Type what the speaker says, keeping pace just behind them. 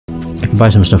can buy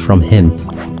some stuff from him.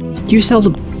 Do you sell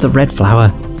the red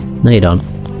flower? No, you don't.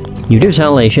 You do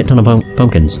sell a shit ton of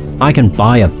pumpkins. I can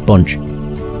buy a bunch.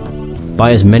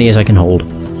 Buy as many as I can hold.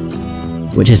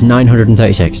 Which is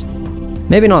 936.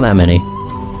 Maybe not that many.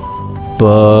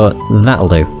 But that'll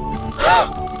do.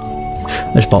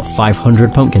 I just bought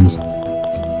 500 pumpkins.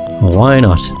 Why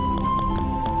not?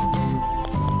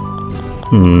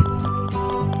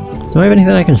 Do I have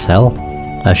anything I can sell?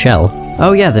 A shell?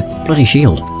 Oh yeah, the bloody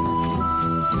shield.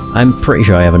 I'm pretty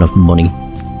sure I have enough money.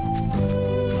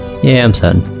 Yeah, I'm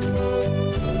certain.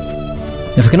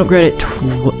 If I can upgrade it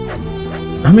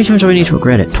how many times do I need to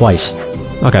upgrade it? Twice.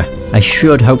 Okay. I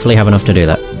should hopefully have enough to do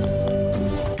that.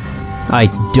 I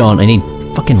don't. I need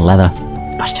fucking leather.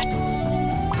 Bastard.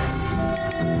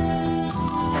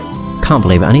 Can't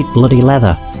believe it. I need bloody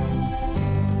leather.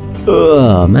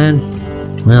 Ugh, man.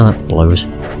 Well, that blows.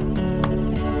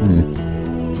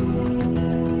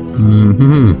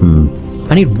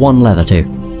 I need one leather too.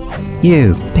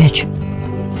 You bitch.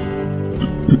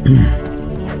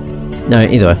 No,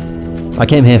 either way. I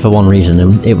came here for one reason,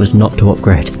 and it was not to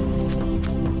upgrade.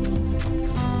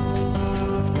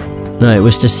 No, it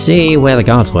was to see where the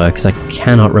guards were, because I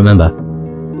cannot remember.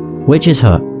 Witch's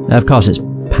Hut. Of course, it's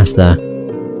past there.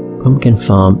 Pumpkin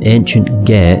Farm, Ancient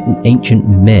Gate, Ancient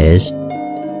Maze.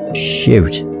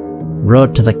 Shoot.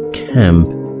 Road to the camp.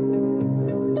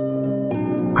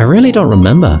 I really don't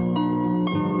remember.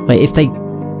 Like, if they...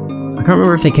 I can't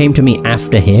remember if they came to me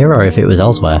after here, or if it was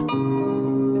elsewhere.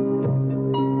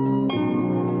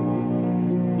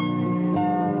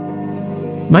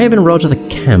 Might have been Road to the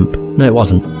camp. No, it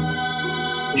wasn't.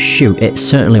 Shoot, it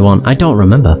certainly wasn't. I don't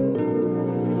remember.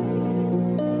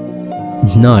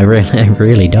 No, I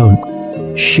really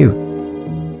don't. Shoot.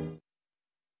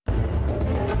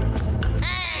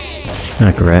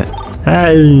 Ah, great.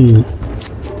 Hey!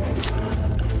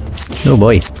 Oh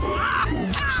boy.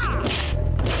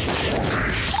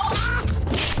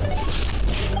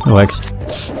 That works.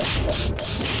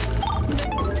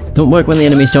 Don't work when the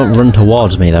enemies don't run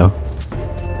towards me, though.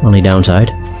 Only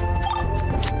downside.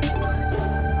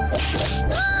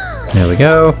 There we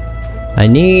go. I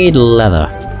need leather.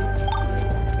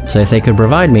 So if they could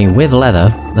provide me with leather,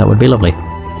 that would be lovely.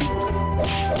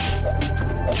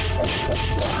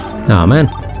 Oh man.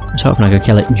 I was hoping I could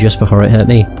kill it just before it hurt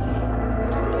me.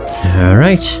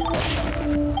 Alright.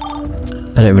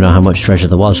 I don't even know how much treasure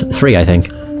there was. 3, I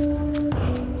think.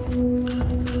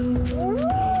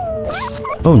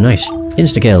 Oh, nice.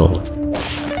 Insta-kill.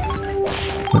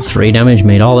 That's 3 damage,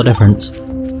 made all the difference.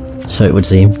 So it would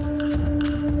seem.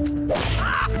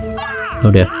 Oh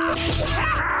dear.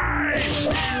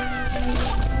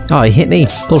 Oh, he hit me!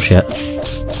 Bullshit.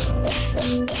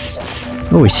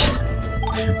 Oh, he's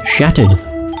shattered.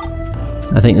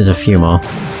 I think there's a few more.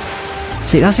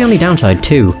 See, that's the only downside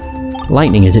too.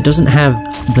 Lightning is it doesn't have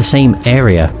the same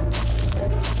area.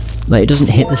 Like, it doesn't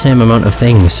hit the same amount of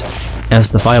things as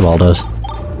the fireball does.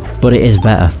 But it is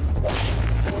better.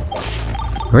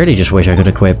 I really just wish I could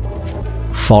equip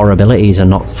 4 abilities and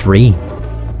not 3.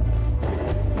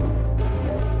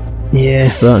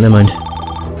 Yeah, but never mind.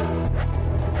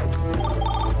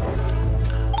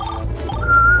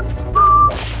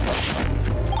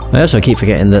 I also keep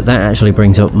forgetting that that actually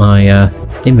brings up my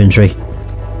inventory,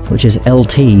 which is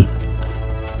LT.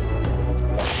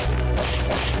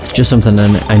 It's just something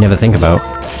I never think about.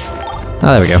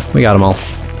 Ah, there we go. We got them all.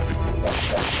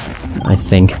 I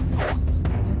think.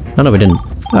 Oh no, we didn't.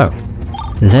 Oh.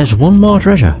 There's one more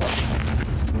treasure.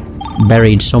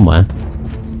 Buried somewhere.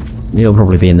 It'll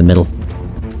probably be in the middle.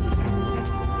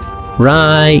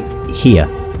 Right here.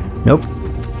 Nope.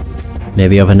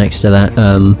 Maybe over next to that,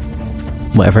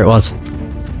 whatever it was.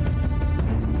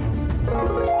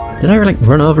 Did I like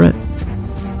run over it?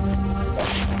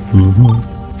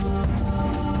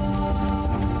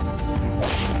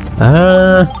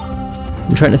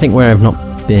 I'm trying to think where I've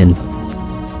not been.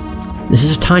 This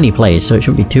is a tiny place, so it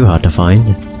shouldn't be too hard to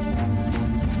find.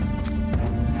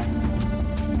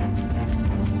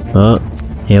 But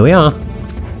here we are,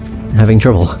 having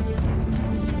trouble.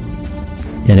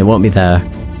 And it won't be there.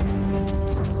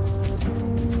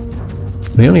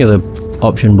 The only other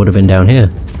option would have been down here.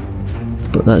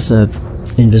 But that's a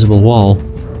invisible wall.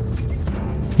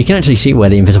 You can actually see where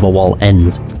the invisible wall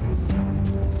ends.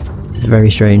 It's very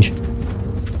strange.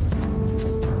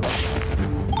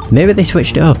 Maybe they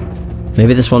switched it up.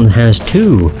 Maybe this one has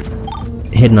 2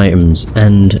 hidden items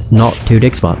and not 2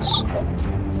 dig spots.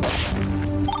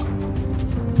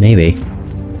 Maybe.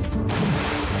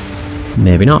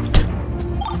 Maybe not.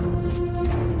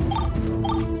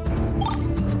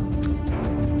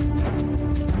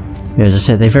 As I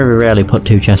said, they very rarely put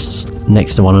 2 chests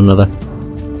next to one another.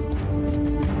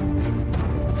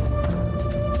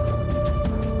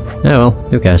 Oh well,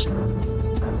 who cares?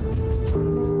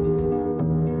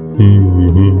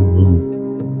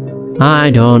 I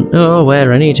don't know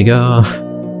where I need to go.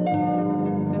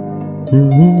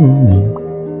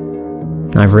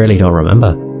 I really don't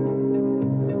remember.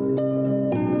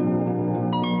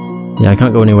 Yeah, I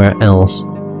can't go anywhere else.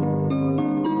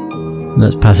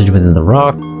 That's passage within the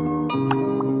rock.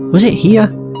 Was it here?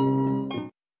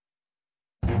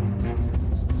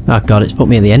 Oh god, it's put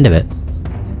me at the end of it.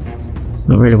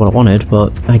 Not really what I wanted,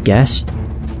 but I guess.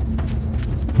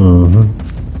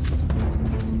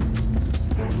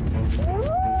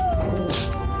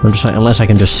 I'm just like, unless I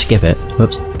can just skip it.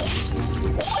 Whoops.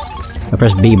 I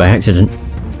pressed B by accident.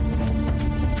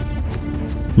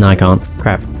 No, I can't.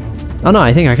 Crap. Oh no,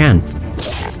 I think I can.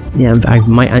 Yeah, I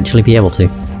might actually be able to.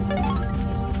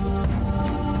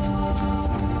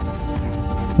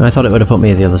 I thought it would have put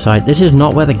me at the other side. This is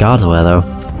not where the guards were, though.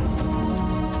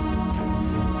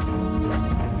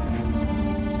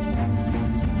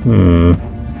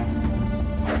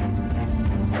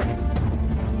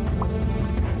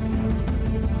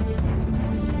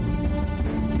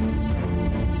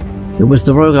 It was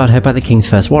the royal guard head by the king's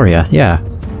first warrior, yeah.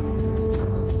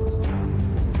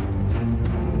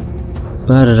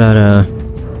 Ba-da-da-da.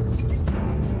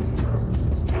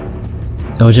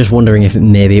 I was just wondering if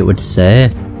maybe it would say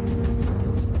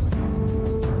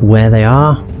where they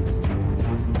are.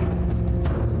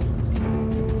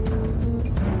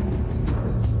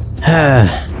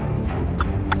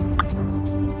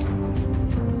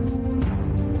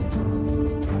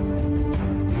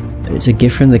 It's a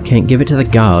gift from the king. Give it to the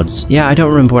guards. Yeah, I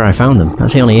don't remember where I found them.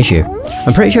 That's the only issue.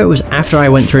 I'm pretty sure it was after I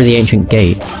went through the ancient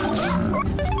gate.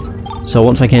 So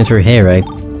once I came through here,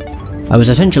 I was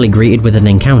essentially greeted with an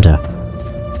encounter.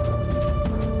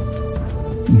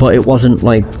 But it wasn't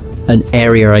like an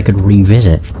area I could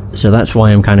revisit, so that's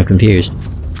why I'm kind of confused.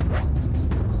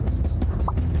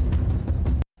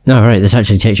 No, right, this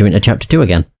actually takes you into chapter 2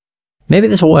 again. Maybe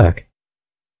this will work.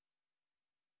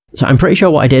 So I'm pretty sure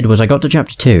what I did was I got to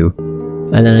chapter 2,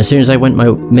 and then as soon as I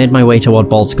made my way toward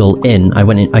Bald Skull Inn,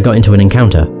 I got into an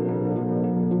encounter.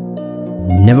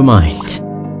 Never mind.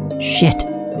 Shit.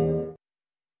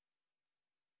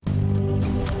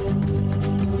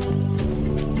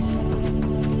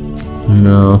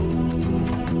 No.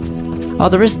 Oh,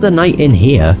 there is the knight in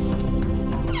here.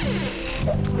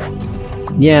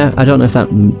 Yeah, I don't know if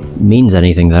that means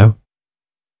anything, though.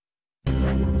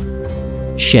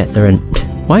 Shit, they're in...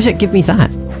 Why does it give me that?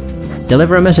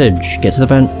 Deliver a message. Get to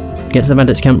the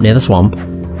bandits' camp near the swamp.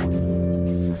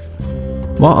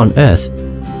 What on earth?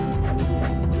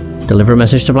 Deliver a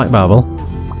message to Black Marble.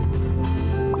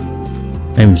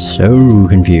 I'm so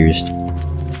confused.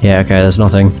 Yeah, okay, there's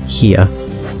nothing here.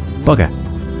 Bugger.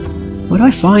 Where do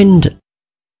I find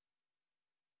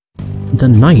the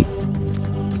knight?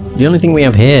 The only thing we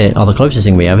have here, or the closest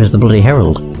thing we have, is the bloody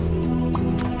herald.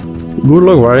 Good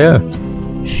luck, warrior.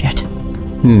 Shit.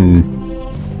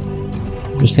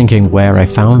 Just thinking where I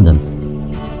found them.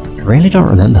 I really don't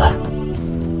remember.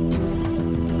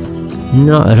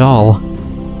 Not at all.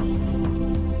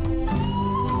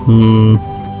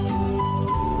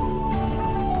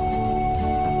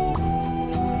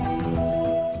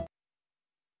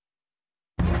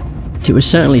 It was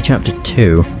certainly chapter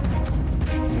 2.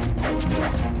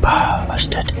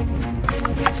 Bastard.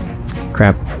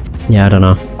 Crap. Yeah, I don't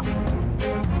know.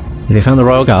 Have you found the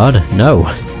Royal Guard? No.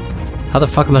 How the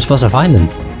fuck am I supposed to find them?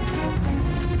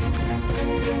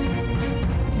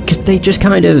 Because they just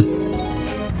kind of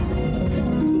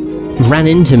ran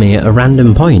into me at a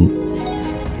random point.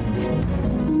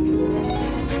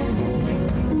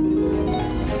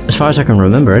 As far as I can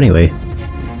remember, anyway.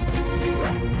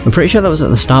 I'm pretty sure that was at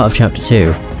the start of chapter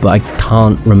 2, but I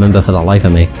can't remember for the life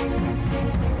of me.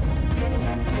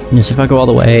 So if I go all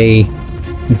the way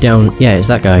down... Yeah, it's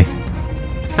that guy.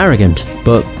 Arrogant,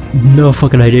 but no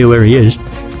fucking idea where he is.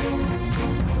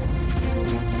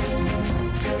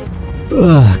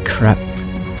 Ugh, crap.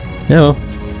 No.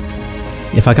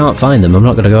 If I can't find them, I'm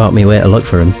not gonna go out my way to look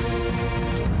for them.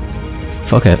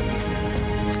 Fuck it.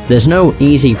 There's no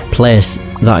easy place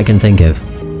that I can think of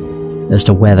as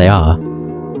to where they are.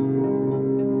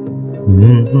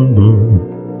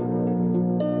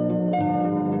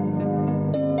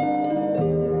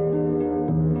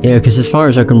 Yeah, because as far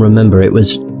as I can remember, it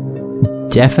was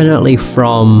definitely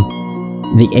from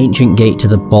the ancient gate to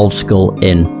the Bald Skull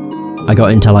Inn. I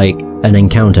got into, like, an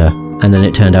encounter, and then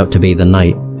it turned out to be the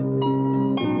knight.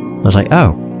 I was like,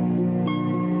 oh.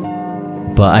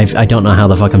 But I don't know how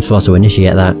the fuck I'm supposed to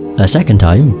initiate that a second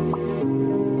time.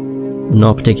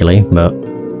 Not particularly, but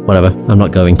whatever. I'm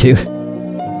not going to.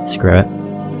 Screw it.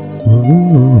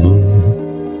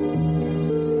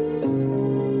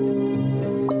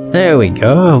 There we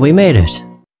go, we made it.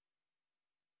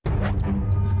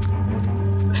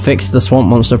 Fixed the swamp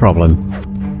monster problem.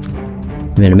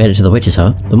 I mean, I made it to the witch's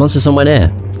hut. The monster's somewhere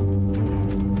near.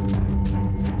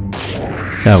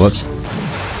 Oh, whoops.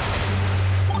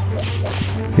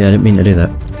 Yeah, I didn't mean to do that.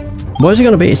 What is it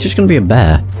gonna be? It's just gonna be a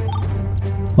bear.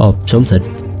 Or something.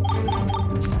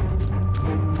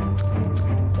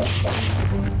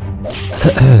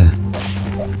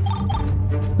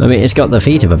 I mean, it's got the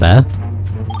feet of a bear.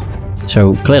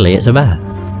 So, clearly it's a bear.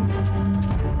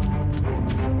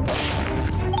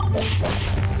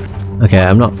 Okay,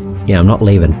 I'm not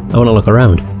leaving. I want to look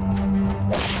around.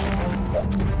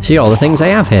 See all the things they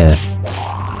have here.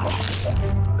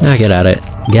 Ah, get out of it.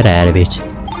 Get out of it.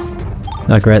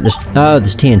 Oh, great. There's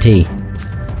TNT.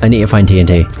 I need to find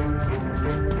TNT.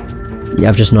 Yeah,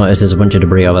 I've just noticed there's a bunch of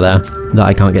debris over there that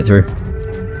I can't get through.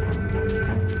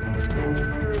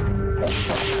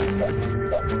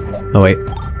 Oh, wait.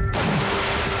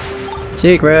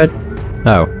 Secret!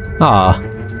 Oh. Ah.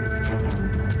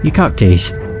 You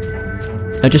cocktease.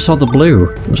 I just saw the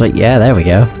blue. I was like, yeah, there we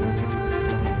go.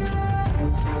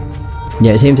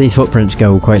 Yeah, it seems these footprints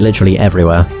go quite literally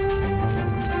everywhere.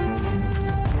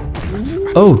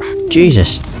 Oh,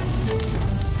 Jesus.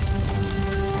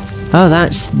 Oh,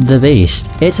 that's the beast.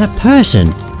 It's a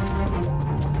person!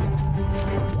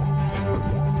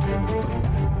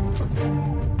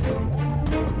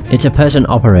 It's a person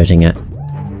operating it.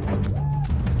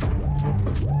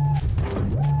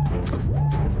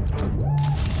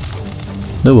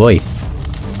 Oh boy.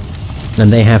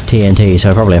 And they have TNT, so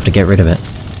I probably have to get rid of it.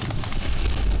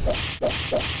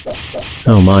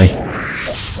 Oh my.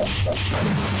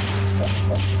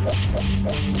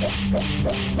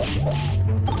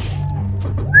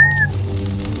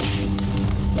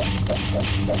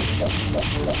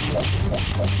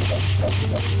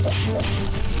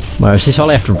 Wow, is this all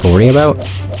I have to worry about?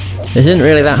 This isn't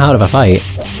really that hard of a fight.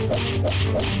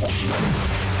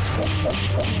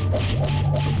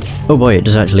 Oh boy, it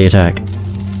does actually attack.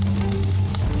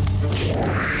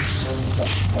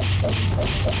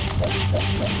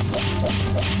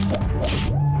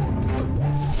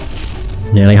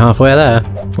 Nearly halfway there.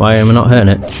 Why am I not hurting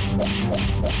it?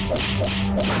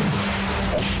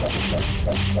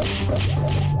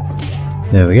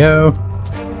 There we go.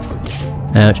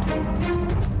 Ouch.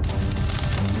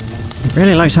 It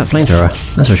really likes that flamethrower,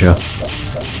 that's for sure.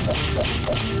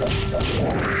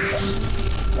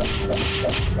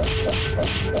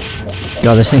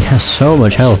 God, this thing has so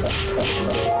much health.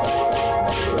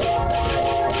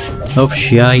 Oh,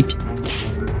 shite.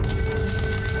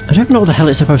 I don't know what the hell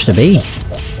it's supposed to be.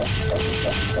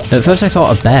 At first I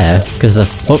thought a bear, because of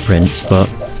the footprints, but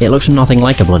it looks nothing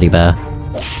like a bloody bear.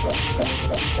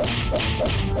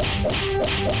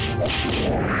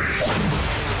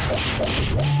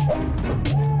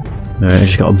 Alright, I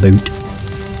just got a boot.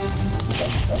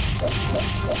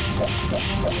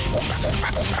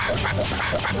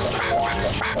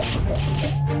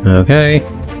 Okay.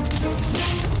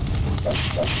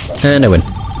 And I win.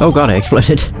 Oh god, I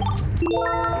exploded.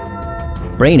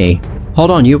 Brainy.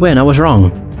 Hold on, you win, I was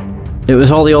wrong. It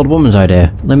was all the old woman's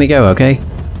idea. Let me go, okay?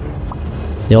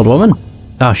 The old woman?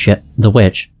 Oh shit, the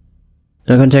witch.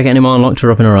 Not gonna take it anymore and locked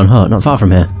her up in her own hut, not far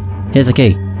from here. Here's the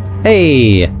key.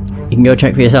 Hey! You can go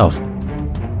check for yourself.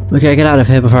 Okay, get out of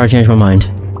here before I change my mind.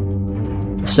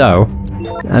 So,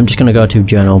 I'm just gonna go to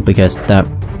journal because that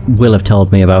will have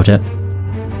told me about it.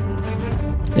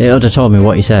 It would have told me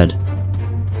what he said.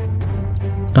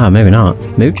 Ah, maybe not.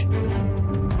 Mooch?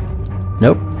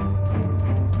 Nope.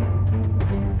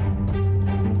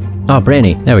 Oh,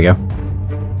 Brainy. There we go.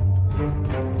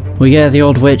 We get the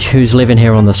old witch who's living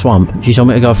here on the swamp. She told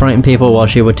me to go frighten people while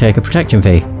she would take a protection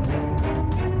fee.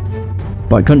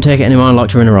 But I couldn't take it anymore and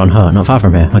locked her in her own hut, not far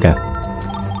from here. Okay.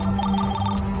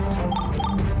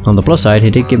 On the plus side, he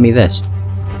did give me this.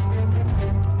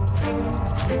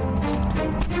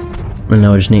 And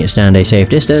now I just need to stand a safe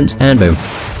distance, and boom.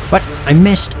 What? I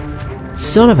missed!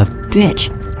 Son of a bitch!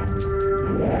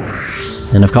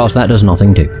 And of course that does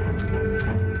nothing too.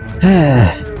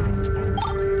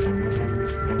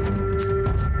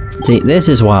 See, this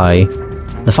is why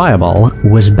the fireball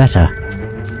was better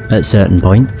at certain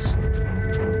points.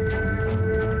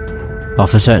 Or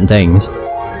for certain things.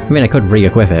 I mean, I could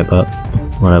re-equip it, but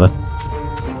whatever.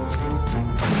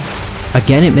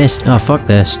 Again it missed! Oh, fuck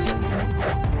this.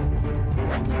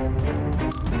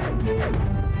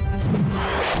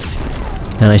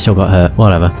 And I still got hurt.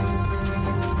 Whatever.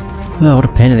 Oh, what a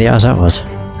pain in the ass that was.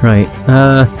 Right,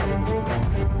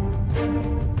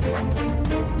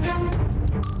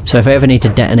 so if I ever need to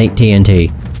detonate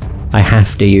TNT, I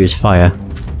have to use fire.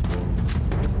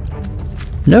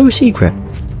 No secret.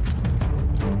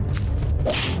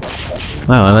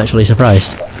 Wow, I'm actually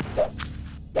surprised.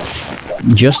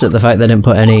 Just at the fact they didn't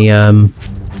put any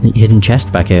hidden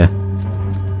chest back here.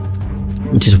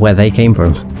 Which is where they came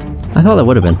from. I thought there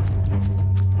would have been.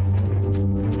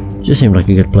 Just seemed like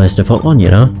a good place to put one,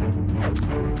 you know?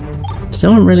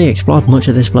 Still haven't really explored much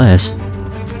of this place.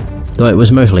 Though it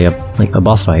was mostly like a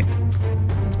boss fight.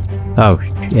 Oh,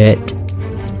 shit.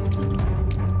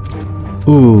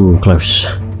 Ooh, close.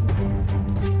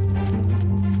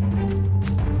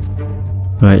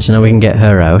 Right, so now we can get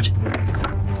her out.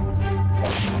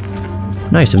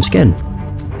 Nice, some skin.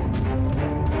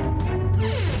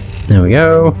 There we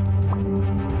go.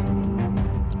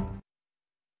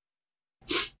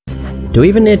 Do we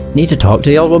even need to talk to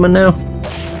the old woman now?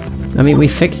 I mean, we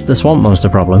fixed the swamp monster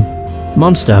problem.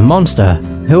 Monster! Monster!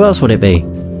 Who else would it be?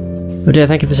 Oh dear,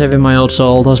 thank you for saving my old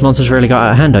soul. Those monsters really got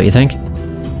out of hand, don't you think?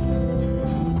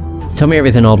 Tell me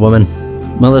everything, old woman.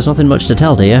 Well, there's nothing much to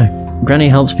tell, dear. Granny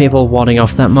helps people warding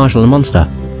off that marshal and monster.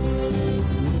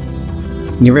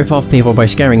 You rip off people by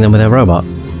scaring them with a robot.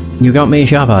 You got me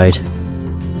sharp-eyed.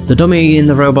 The dummy in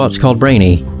the robot's called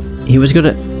Brainy. He was good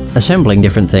at assembling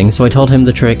different things, so I told him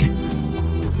the trick.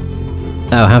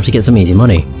 Oh, how to get some easy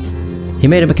money. He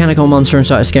made a mechanical monster and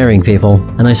started scaring people,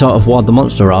 and I sort of ward the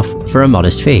monster off for a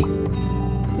modest fee.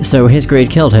 So his greed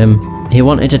killed him. He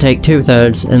wanted to take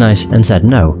 2/3 and said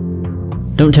no.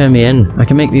 Don't turn me in. I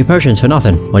can make you potions for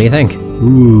nothing. What do you think?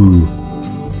 Ooh.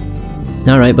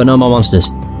 Alright, but no more monsters.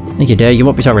 Thank you, dear. You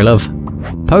won't be sorry, love.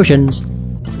 Potions!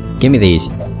 Give me these.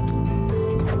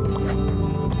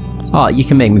 Oh, you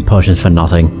can make me potions for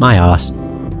nothing. My arse.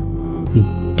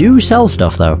 You do sell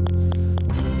stuff, though.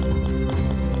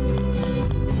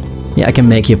 Yeah, I can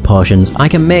make you potions. I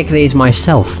can make these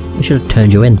myself. I should have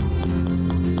turned you in.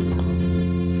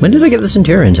 When did I get the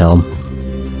Centurion's helm?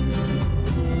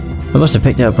 I must have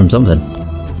picked it up from something.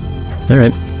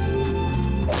 Alright.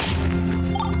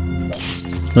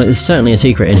 Well, there's certainly a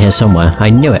secret in here somewhere. I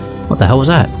knew it. What the hell was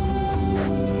that?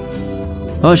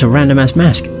 Oh, it's a random-ass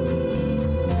mask.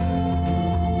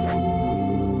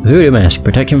 Voodoo mask.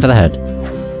 Protection for the head.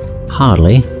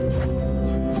 Hardly.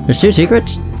 There's 2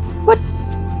 secrets? What?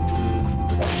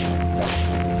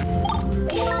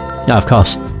 Oh, of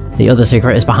course. The other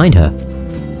secret is behind her.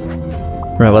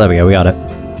 Right, well there we go, we got it.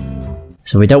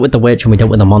 So we dealt with the witch and we dealt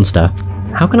with the monster.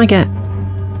 How can I get...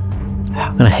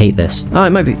 I'm gonna hate this. Oh, I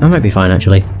might be fine,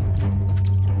 actually.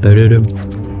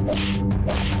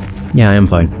 Yeah, I am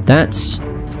fine. That's...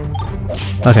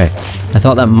 okay. I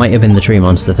thought that might have been the tree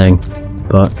monster thing,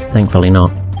 but thankfully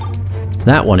not.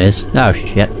 That one is... oh,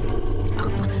 shit.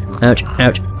 Ouch,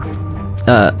 ouch.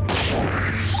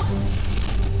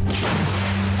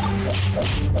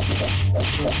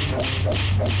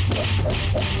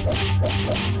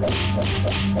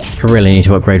 I really need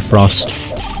to upgrade Frost.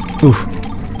 Oof.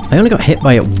 I only got hit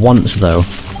by it once though.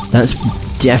 That's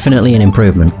definitely an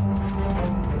improvement.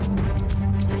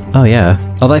 Oh yeah.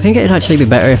 Although I think it'd actually be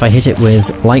better if I hit it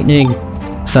with lightning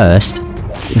first,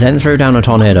 then throw down a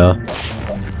tornado,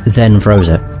 then froze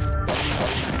it.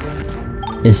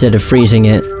 Instead of freezing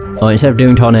it, or instead of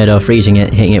doing tornado, freezing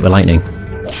it, hitting it with lightning.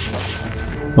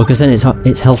 Well, because then its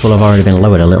health will have already been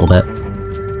lowered a little bit.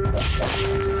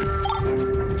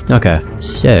 Okay,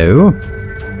 so...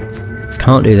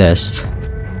 can't do this.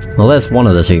 Well, there's one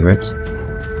of the secrets.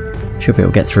 Should be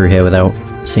able to get through here without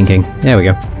sinking. There we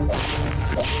go.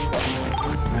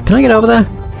 Can I get over there?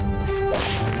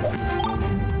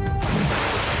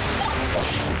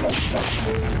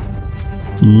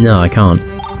 No, I can't.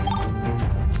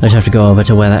 I just have to go over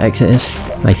to where that exit is,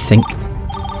 I think.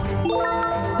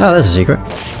 Oh, there's a secret.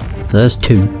 There's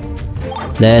 2.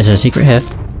 There's a secret here.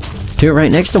 2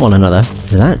 right next to one another.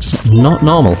 That's not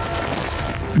normal.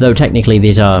 Though technically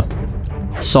these are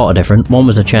sort of different. One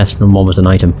was a chest and one was an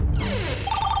item.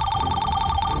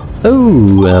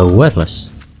 Oh, worthless.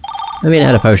 I mean, it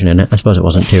had a potion in it. I suppose it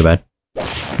wasn't too bad.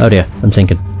 Oh dear, I'm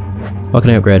sinking. What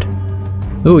can I upgrade?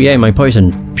 Oh yay, my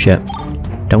poison shit.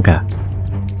 Don't care.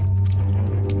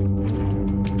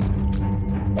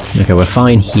 Okay, we're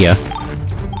fine here.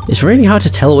 It's really hard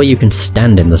to tell where you can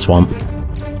stand in the swamp.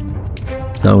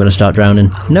 Now I'm gonna start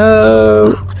drowning.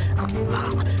 No!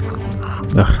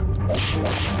 Ugh.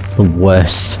 The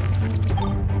worst.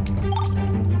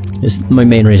 It's my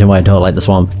main reason why I don't like the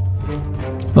swamp.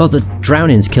 Well, the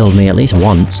drownings killed me at least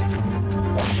once.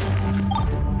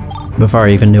 Before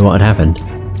I even knew what had happened.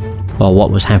 Or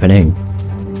what was happening.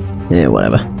 Yeah,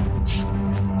 whatever.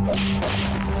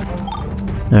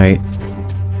 Alright.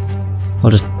 I'll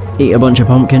just eat a bunch of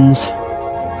pumpkins.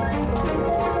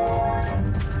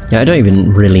 Yeah, I don't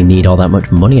even really need all that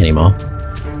much money anymore.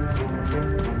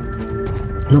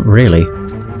 Not really.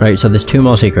 Right, so there's 2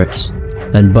 more secrets.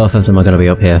 And both of them are going to be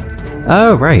up here.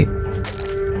 Oh, right.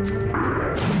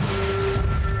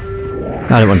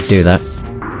 I don't want to do that.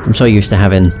 I'm so used to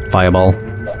having fireball.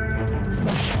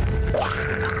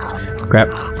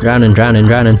 Crap. Drowning, drowning,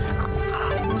 drowning.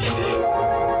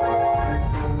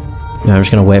 Now I'm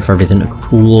just going to wait for everything to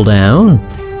cool down.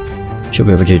 Should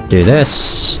be able to do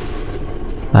this.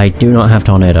 I do not have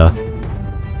tornado.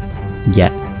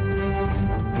 Yet.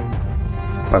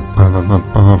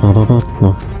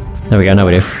 There we go, now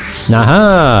we do.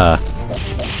 Aha!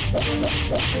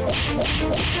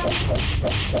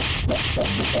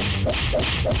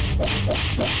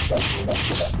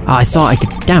 Oh, I thought I could.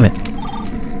 Damn it!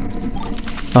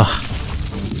 Ugh.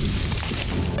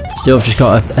 Still, I've just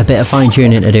got a bit of fine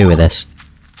tuning to do with this.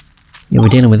 Yeah, we're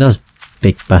dealing with those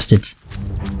big bastards.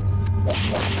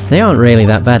 They aren't really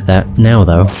that bad now,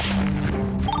 though.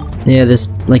 Yeah,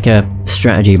 there's like a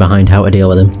strategy behind how to deal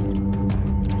with them.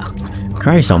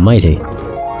 Christ almighty.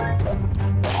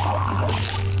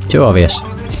 Too obvious.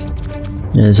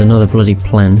 There's another bloody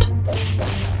plant.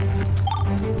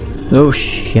 Oh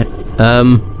shit.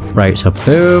 Right, so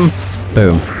boom,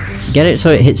 boom. Get it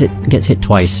so it gets hit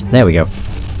twice. There we go.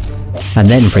 And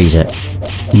then freeze it.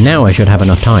 Now I should have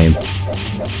enough time.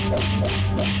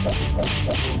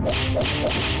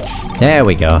 There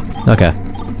we go. Okay.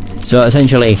 So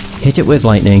essentially, hit it with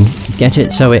lightning, get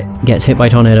it so it gets hit by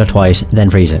tornado twice, then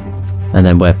freeze it. And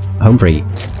then we're home free.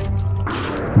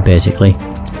 Basically.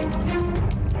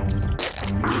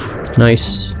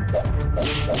 Nice.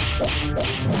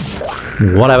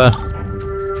 Whatever.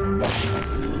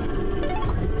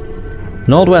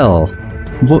 Nordwell.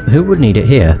 Who would need it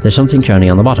here? There's something shiny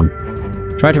on the bottom.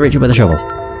 Try to reach it with a shovel.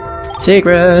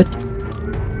 Secret!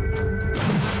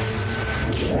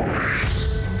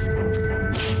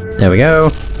 There we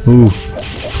go. Ooh.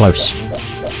 Close.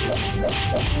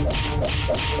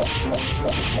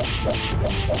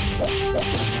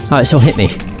 Oh, it still hit me.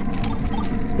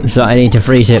 So I need to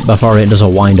freeze it before it does a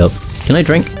wind up. Can I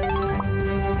drink?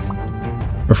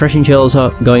 Refreshing chills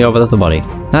are going over the body.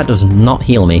 That does not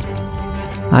heal me.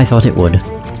 I thought it would.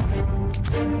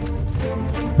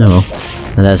 Oh well.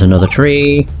 And there's another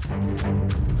tree.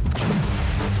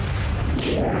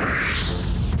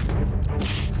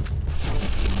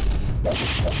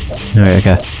 Alright,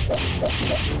 okay.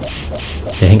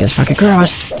 I think it's fucking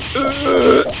crossed.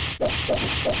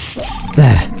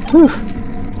 There. Whew.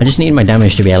 I just need my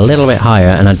damage to be a little bit higher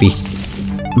and I'd be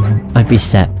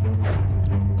set.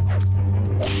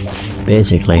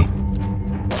 Basically.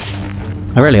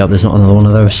 I really hope there's not another one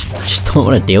of those. I just don't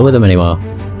want to deal with them anymore.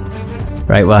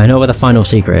 Right, well I know where the final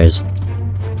secret is.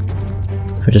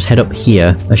 If I just head up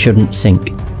here, I shouldn't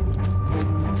sink.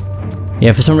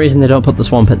 Yeah, for some reason they don't put the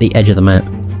swamp at the edge of the map.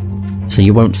 So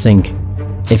you won't sink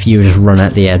if you just run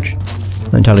at the edge.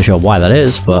 Not entirely sure why that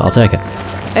is, but I'll take it.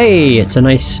 Hey, it's a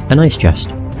nice chest.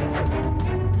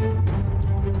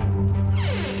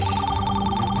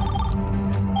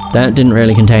 That didn't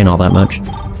really contain all that much.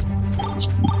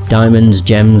 Just diamonds,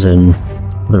 gems, and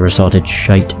other assorted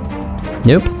shite.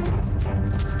 Nope.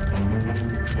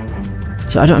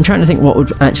 So I'm trying to think what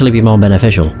would actually be more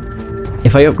beneficial.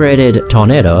 If I upgraded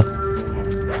Tornado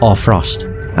or Frost.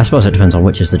 I suppose it depends on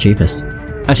which is the cheapest.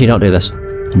 Actually, don't do this.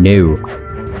 No.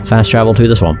 Fast travel to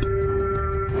the swamp.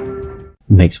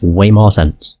 Makes way more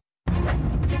sense.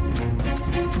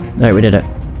 Right, we did it.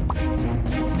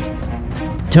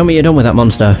 Tell me you're done with that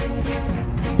monster.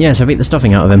 Yes, I beat the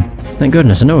stuffing out of him. Thank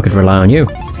goodness, I know I could rely on you.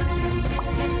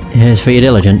 Here's for your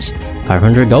diligence.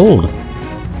 500 gold.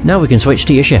 Now we can switch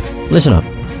to your ship. Listen up.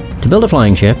 To build a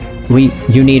flying ship,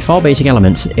 you need 4 basic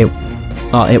elements it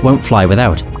won't fly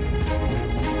without.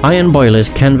 Iron boilers,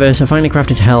 canvas, a finely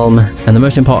crafted helm, and the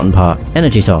most important part,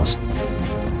 energy source.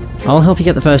 I'll help you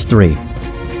get the first 3.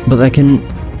 But there can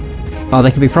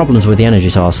be problems with the energy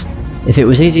source. If it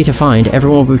was easy to find,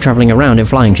 everyone would be travelling around in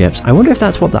flying ships. I wonder if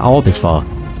that's what the orb is for.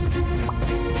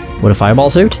 Would a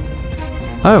fireball suit?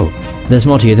 Oh, there's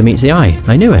more to you than meets the eye.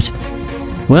 I knew it.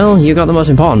 Well, you got the most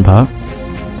important part.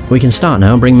 We can start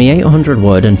now. Bring me 800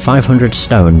 wood and 500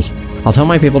 stones. I'll tell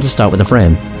my people to start with the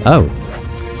frame. Oh.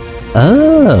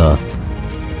 Oh.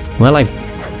 Well, I've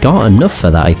got enough for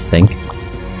that, I think.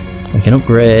 I can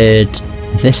upgrade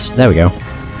this. There we go.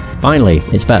 Finally,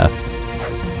 it's better.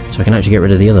 So I can actually get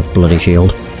rid of the other bloody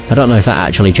shield. I don't know if that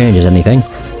actually changes anything.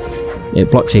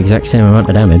 It blocks the exact same amount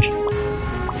of damage.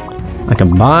 I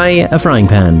can buy a frying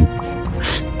pan.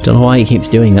 Don't know why he keeps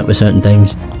doing that with certain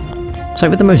things. It's like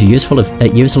with the most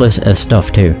useless of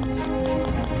stuff too.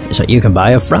 So you can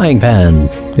buy a frying pan.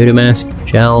 Voodoo mask,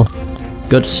 shell,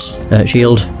 guts,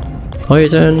 shield,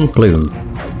 poison, bloom.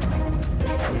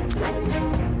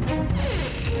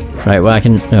 Right, well I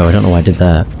can... Oh, I don't know why I did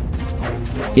that.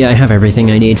 Yeah, I have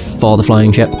everything I need for the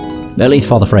flying ship. At least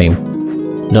for the frame.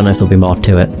 I don't know if there'll be more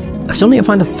to it. I still need to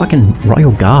find the fucking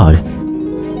Royal Guard.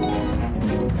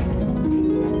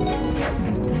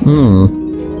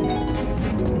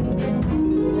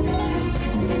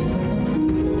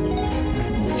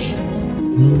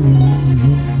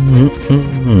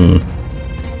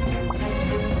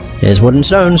 Here's wood and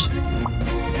stones.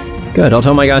 Good, I'll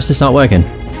tell my guys to start working.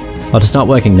 Or to start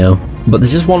working now. But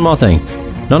there's just one more thing.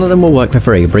 None of them will work for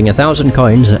free. Bring 1,000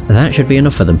 coins, that should be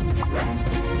enough for them.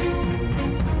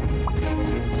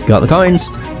 Got the coins.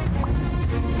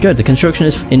 Good, the construction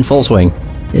is in full swing.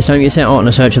 It's time you set out on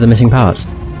a search of the missing parts.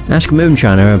 Ask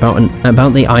Moonshiner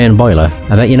about the iron boiler.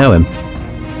 I bet you know him.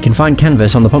 You can find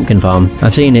canvas on the pumpkin farm.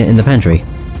 I've seen it in the pantry.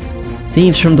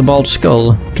 Thieves from the Bald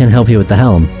Skull can help you with the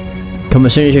helm. Come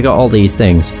as soon as you got all these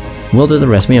things. We'll do the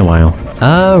rest meanwhile.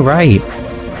 Oh, right.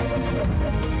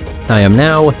 I am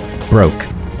now broke.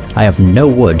 I have no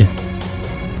wood.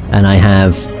 And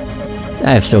I've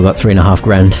still got 3.5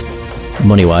 grand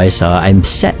money-wise, so I'm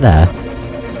set there.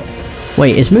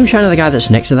 Wait, is Moonshiner the guy that's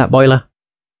next to that boiler?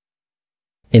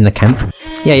 In the camp?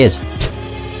 Yeah, he is.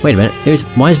 Wait a minute,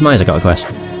 why has Miser got a quest?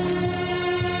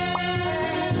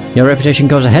 Your reputation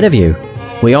goes ahead of you.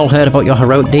 We all heard about your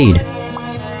heroic deed.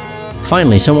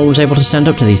 Finally, someone was able to stand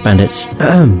up to these bandits.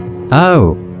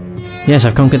 Oh. Yes,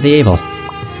 I've conquered the evil.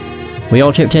 We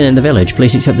all chipped in the village.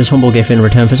 Please accept this humble gift in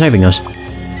return for saving us.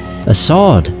 A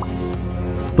sword.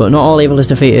 But not all evil is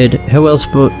defeated. Who else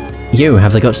but you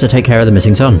have the guts to take care of the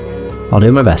missing son? I'll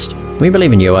do my best. We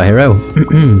believe in you, our hero.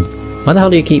 Why the hell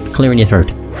do you keep clearing your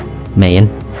throat? Man.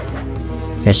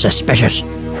 It's suspicious.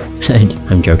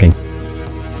 I'm joking.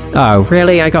 Oh,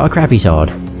 really? I got a crappy sword.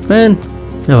 Man.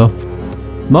 Oh.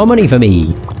 More money for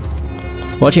me.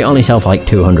 Watch it only sell for like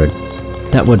 200.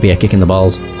 That would be a kick in the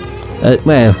balls.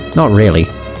 Well, not really.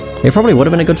 It probably would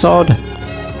have been a good sword.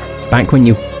 Back when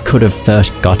you could have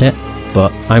first got it.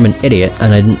 But I'm an idiot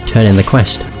and I didn't turn in the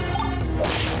quest.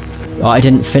 Oh, I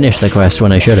didn't finish the quest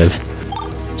when I should have.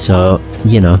 So,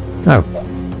 you know. Oh.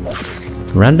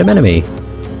 Random enemy.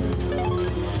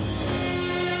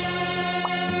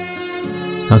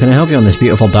 How can I help you on this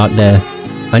beautiful dark day?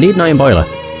 I need an iron boiler.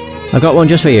 I've got one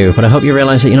just for you, but I hope you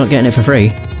realise that you're not getting it for free.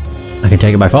 I can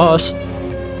take it by force.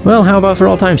 Well, how about for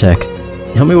all time's sake?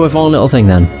 Help me with one little thing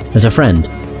then. As a friend.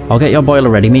 I'll get your boiler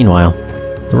ready meanwhile.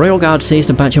 The Royal Guard seized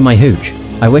a batch of my hooch.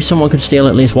 I wish someone could steal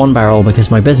at least one barrel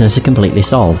because my business is completely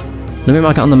stalled. Let me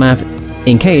mark it on the map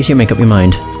in case you make up your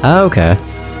mind. Okay.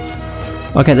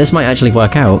 Okay, this might actually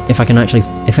work out if I can actually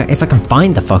if I can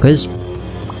find the fuckers.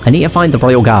 I need to find the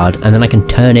Royal Guard and then I can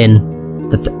turn in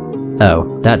the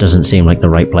oh, that doesn't seem like the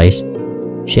right place.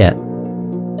 Shit.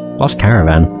 Lost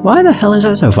Caravan. Why the hell is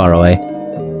that so far away?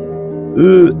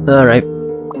 Alright.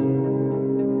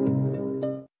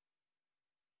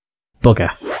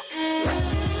 Bugger.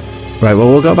 Right,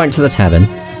 well we'll go back to the tavern.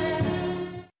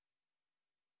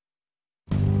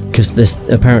 Because this,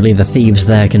 apparently the thieves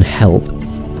there can help.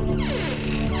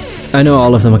 I know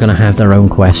all of them are going to have their own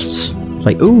quests.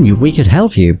 Like, ooh, we could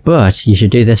help you, but you should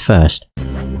do this first.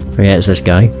 Oh yeah, it's this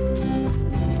guy.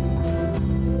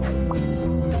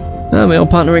 Oh, my old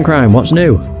partner in crime, what's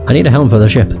new? I need a helm for the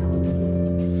ship.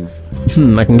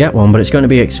 I can get one, but it's going to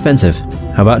be expensive.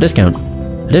 How about a discount?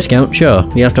 A discount? Sure,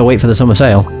 you have to wait for the summer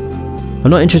sale. I'm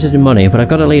not interested in money, but I've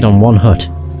got a lead on one hut.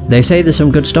 They say there's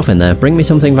some good stuff in there. Bring me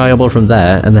something valuable from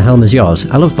there, and the helm is yours.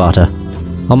 I love barter.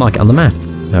 I'll mark it on the map.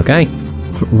 Okay.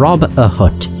 Rob a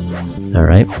hut.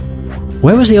 Alright.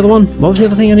 Where was the other one? What was the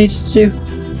other thing I needed to do?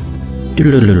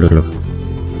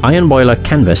 Iron boiler,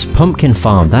 canvas, pumpkin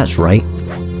farm. That's right.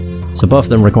 So both of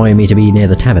them require me to be near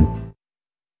the tavern.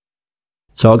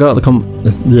 So I'll go to the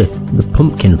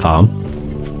pumpkin farm.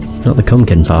 Not the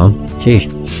pumpkin farm.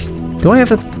 Jeez. Do I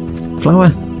have a flower?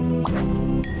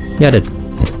 Yeah, I did.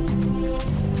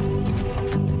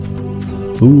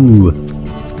 Ooh.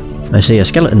 I see a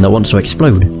skeleton that wants to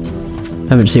explode.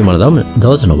 Haven't seen one of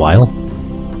those in a while.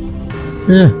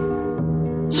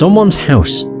 Someone's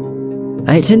house.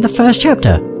 It's in the first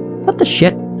chapter. What the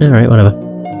shit? Alright, whatever.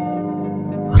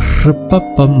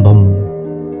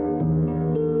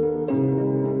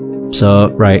 So,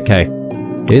 right, okay.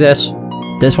 Do this.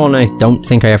 This one I don't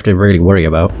think I have to really worry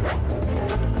about.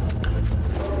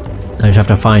 I just have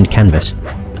to find canvas.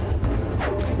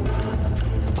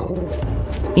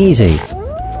 Easy.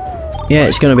 Yeah,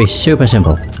 it's gonna be super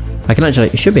simple. I can actually,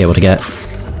 should be able to get...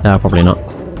 No, probably not.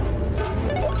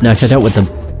 No, because I dealt with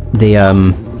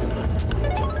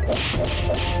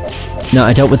No,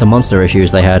 I dealt with the monster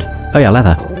issues they had. Oh yeah,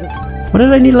 leather. What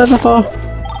did I need leather for?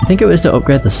 I think it was to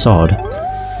upgrade the sword.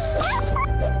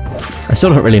 I still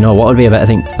don't really know what would be a better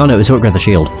thing. Oh no, it was to upgrade the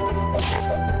shield.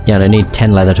 Yeah, and I need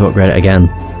 10 leather to upgrade it again.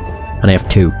 And I have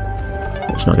 2.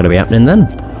 It's not going to be happening then.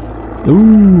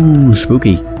 Ooh,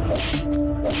 spooky.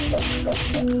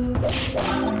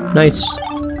 Nice.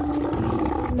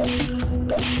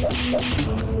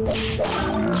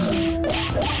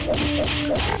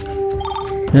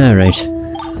 Alright.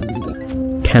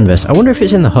 Canvas. I wonder if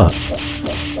it's in the hut.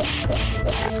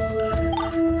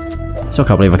 Still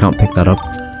can't believe I can't pick that up.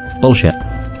 Bullshit.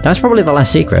 That's probably the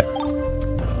last secret.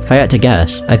 If I had to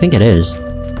guess, I think it is.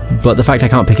 But the fact I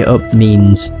can't pick it up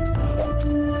means...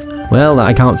 well, that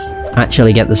I can't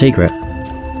actually get the secret.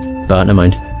 But never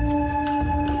mind.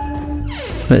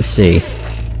 Let's see.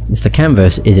 If the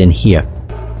canvas is in here.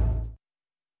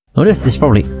 I wonder if this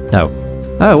probably...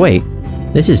 oh. Oh, wait.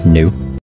 This is new.